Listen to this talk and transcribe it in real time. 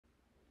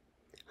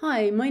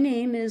Hi, my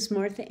name is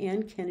Martha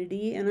Ann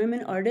Kennedy, and I'm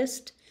an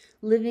artist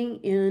living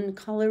in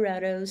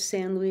Colorado's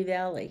San Luis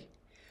Valley.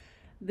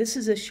 This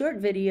is a short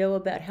video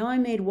about how I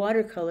made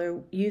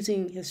watercolor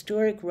using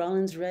historic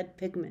Rawlins Red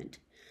Pigment.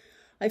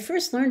 I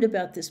first learned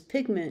about this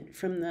pigment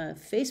from the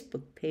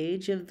Facebook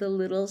page of the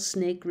Little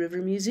Snake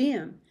River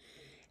Museum.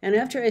 And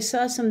after I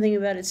saw something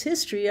about its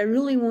history, I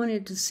really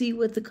wanted to see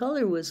what the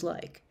color was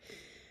like.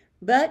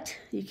 But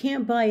you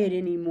can't buy it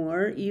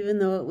anymore, even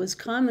though it was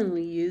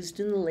commonly used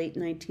in the late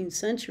 19th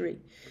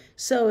century.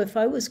 So if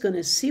I was going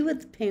to see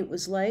what the paint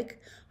was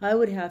like, I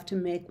would have to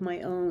make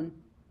my own.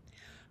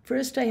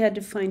 First, I had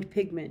to find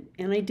pigment,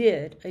 and I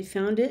did. I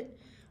found it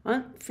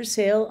for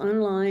sale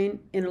online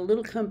in a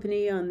little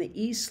company on the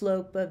east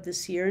slope of the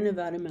Sierra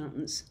Nevada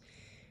mountains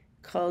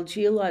called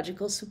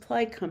Geological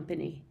Supply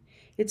Company.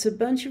 It's a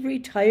bunch of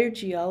retired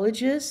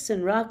geologists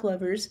and rock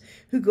lovers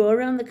who go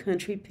around the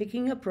country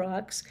picking up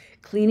rocks,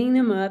 cleaning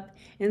them up,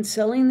 and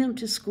selling them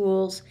to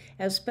schools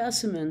as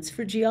specimens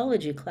for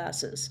geology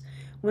classes.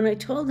 When I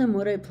told them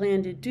what I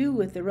planned to do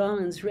with the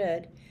Rawlins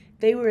Red,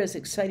 they were as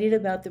excited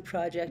about the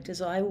project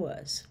as I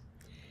was.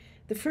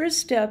 The first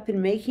step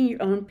in making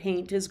your own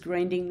paint is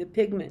grinding the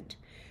pigment.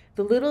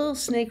 The Little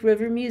Snake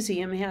River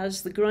Museum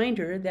has the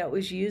grinder that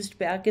was used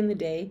back in the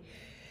day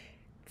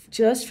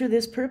just for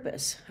this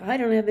purpose. I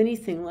don't have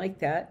anything like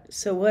that,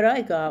 so what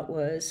I got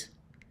was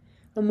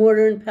a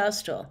mortar and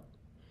pestle.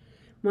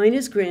 Mine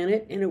is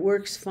granite and it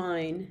works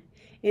fine,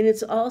 and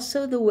it's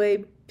also the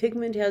way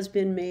pigment has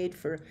been made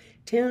for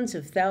tens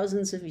of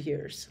thousands of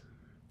years.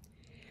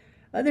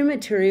 Other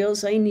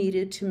materials I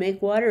needed to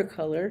make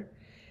watercolor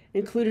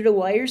included a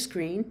wire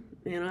screen,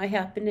 and I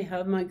happen to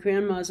have my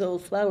grandma's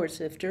old flour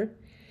sifter.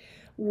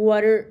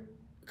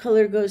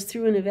 Watercolor goes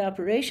through an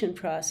evaporation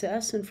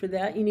process, and for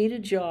that you need a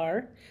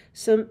jar,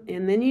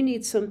 and then you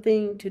need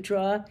something to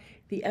draw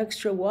the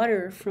extra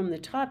water from the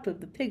top of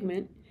the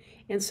pigment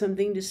and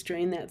something to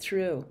strain that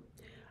through.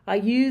 I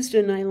used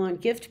a nylon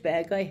gift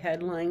bag I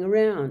had lying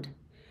around.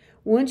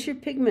 Once your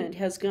pigment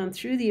has gone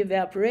through the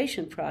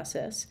evaporation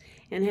process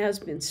and has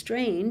been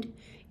strained,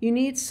 you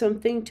need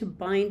something to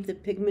bind the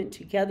pigment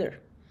together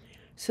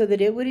so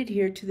that it would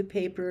adhere to the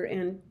paper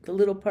and the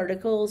little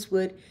particles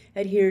would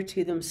adhere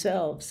to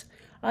themselves.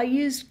 I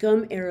used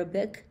gum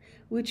arabic,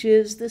 which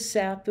is the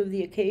sap of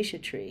the acacia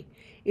tree.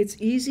 It's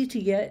easy to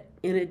get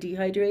in a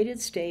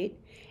dehydrated state,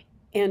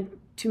 and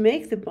to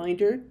make the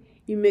binder,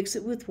 you mix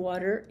it with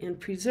water and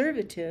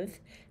preservative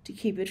to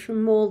keep it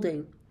from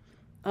molding.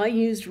 I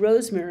used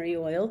rosemary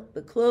oil,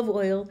 but clove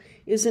oil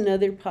is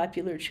another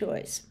popular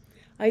choice.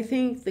 I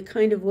think the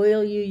kind of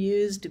oil you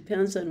use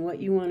depends on what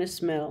you want to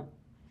smell.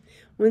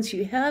 Once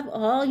you have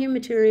all your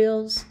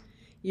materials,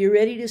 you're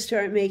ready to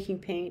start making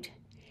paint.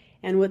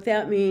 And what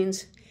that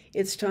means,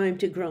 it's time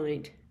to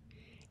grind.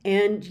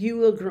 And you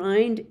will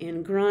grind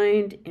and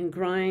grind and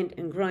grind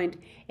and grind.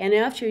 And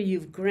after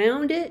you've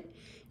ground it,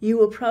 you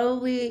will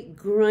probably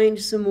grind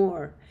some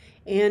more.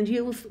 And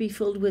you will be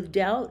filled with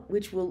doubt,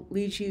 which will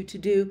lead you to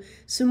do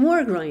some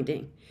more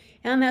grinding.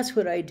 And that's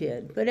what I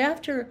did. But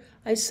after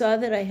I saw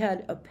that I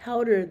had a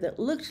powder that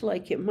looked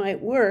like it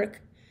might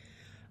work,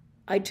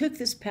 I took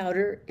this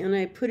powder and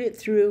I put it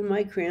through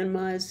my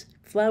grandma's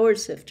flour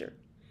sifter.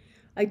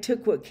 I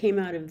took what came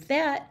out of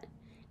that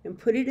and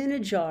put it in a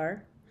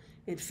jar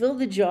and filled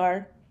the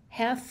jar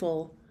half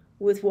full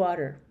with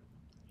water.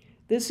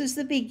 This is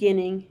the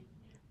beginning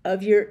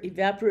of your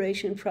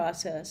evaporation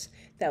process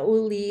that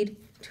will lead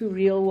to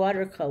real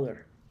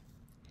watercolor.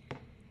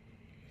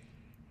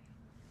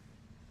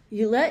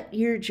 You let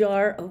your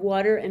jar of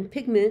water and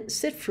pigment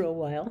sit for a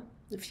while,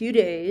 a few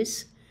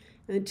days,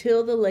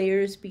 until the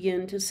layers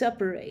begin to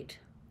separate.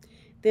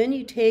 Then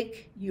you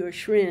take your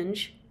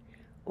syringe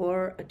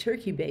or a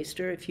turkey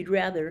baster if you'd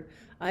rather.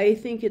 I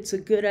think it's a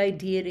good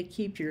idea to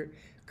keep your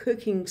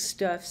cooking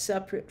stuff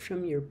separate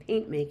from your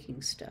paint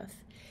making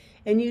stuff.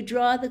 And you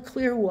draw the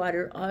clear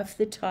water off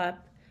the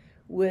top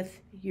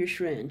with your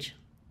syringe.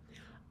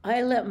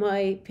 I let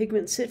my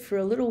pigment sit for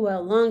a little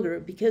while longer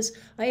because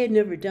I had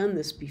never done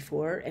this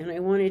before and I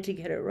wanted to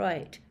get it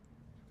right.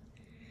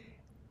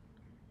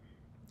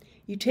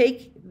 You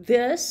take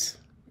this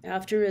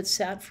after it's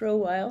sat for a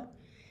while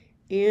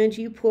and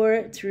you pour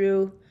it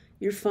through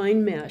your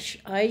fine mesh.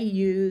 I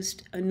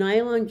used a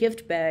nylon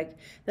gift bag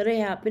that I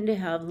happened to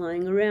have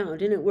lying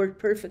around, and it worked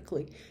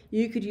perfectly.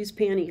 You could use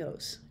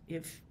pantyhose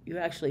if you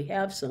actually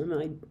have some.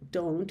 I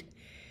don't.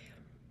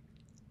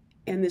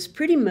 And this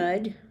pretty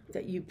mud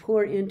that you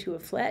pour into a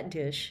flat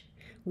dish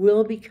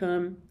will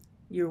become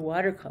your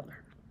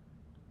watercolor.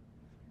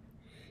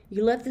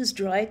 You let this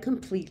dry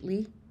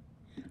completely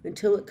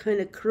until it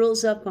kind of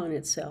curls up on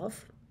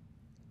itself,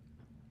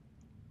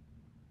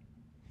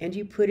 and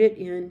you put it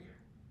in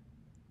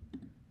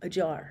a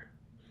jar.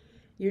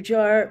 Your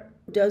jar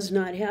does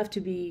not have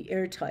to be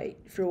airtight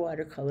for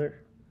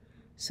watercolor.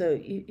 So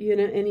you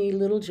know, any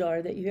little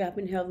jar that you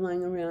happen to have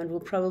lying around will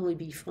probably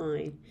be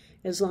fine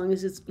as long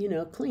as it's,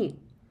 clean.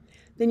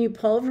 Then you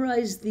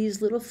pulverize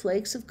these little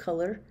flakes of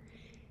color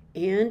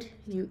and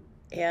you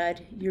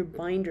add your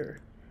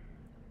binder.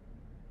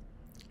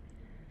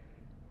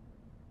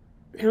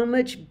 how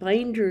much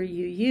binder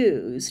you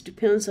use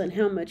depends on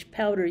how much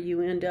powder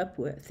you end up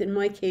with. In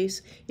my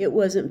case, it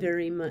wasn't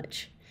very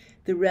much.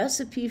 The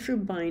recipe for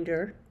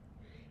binder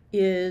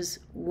is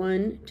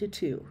 1 to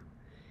 2.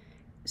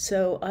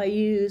 So I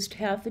used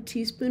half a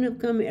teaspoon of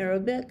gum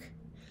arabic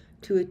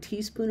to a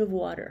teaspoon of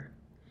water.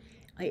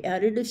 I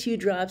added a few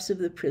drops of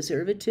the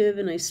preservative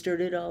and I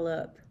stirred it all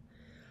up.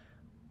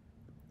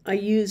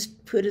 I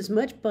put as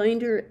much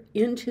binder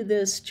into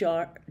this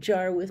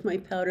jar with my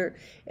powder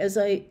as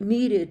I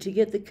needed to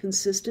get the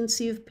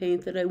consistency of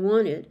paint that I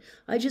wanted.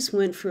 I just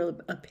went for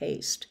a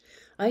paste.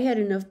 I had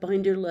enough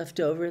binder left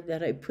over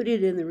that I put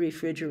it in the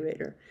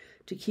refrigerator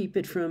to keep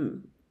it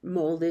from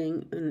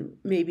molding and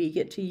maybe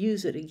get to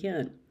use it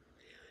again.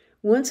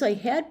 Once I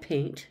had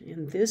paint,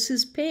 and this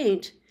is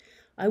paint,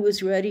 I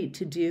was ready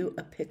to do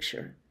a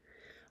picture.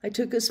 I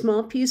took a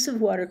small piece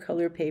of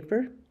watercolor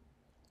paper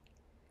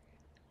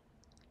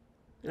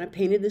and I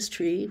painted this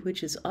tree,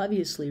 which is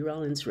obviously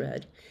Rawlins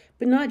Red,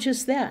 but not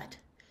just that.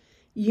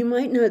 You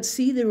might not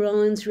see the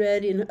Rawlins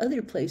Red in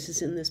other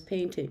places in this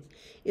painting.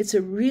 It's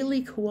a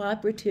really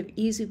cooperative,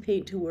 easy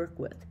paint to work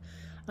with.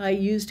 I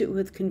used it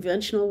with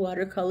conventional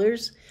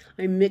watercolors.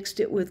 I mixed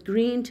it with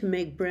green to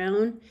make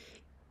brown.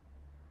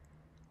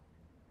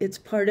 It's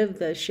part of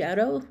the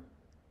shadow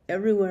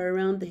everywhere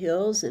around the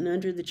hills and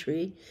under the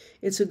tree.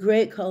 It's a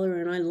great color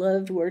and I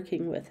loved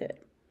working with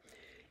it.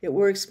 It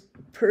works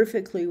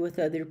perfectly with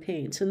other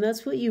paints, and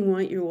that's what you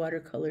want your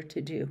watercolor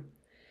to do.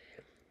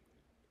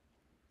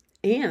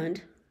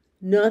 And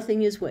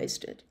nothing is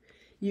wasted.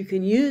 You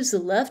can use the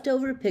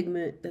leftover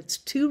pigment that's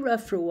too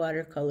rough for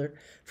watercolor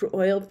for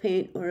oil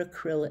paint or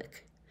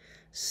acrylic.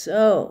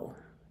 So,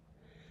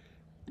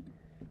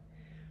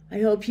 I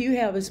hope you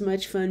have as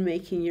much fun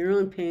making your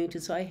own paint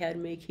as I had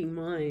making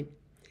mine.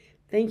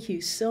 Thank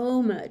you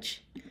so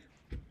much.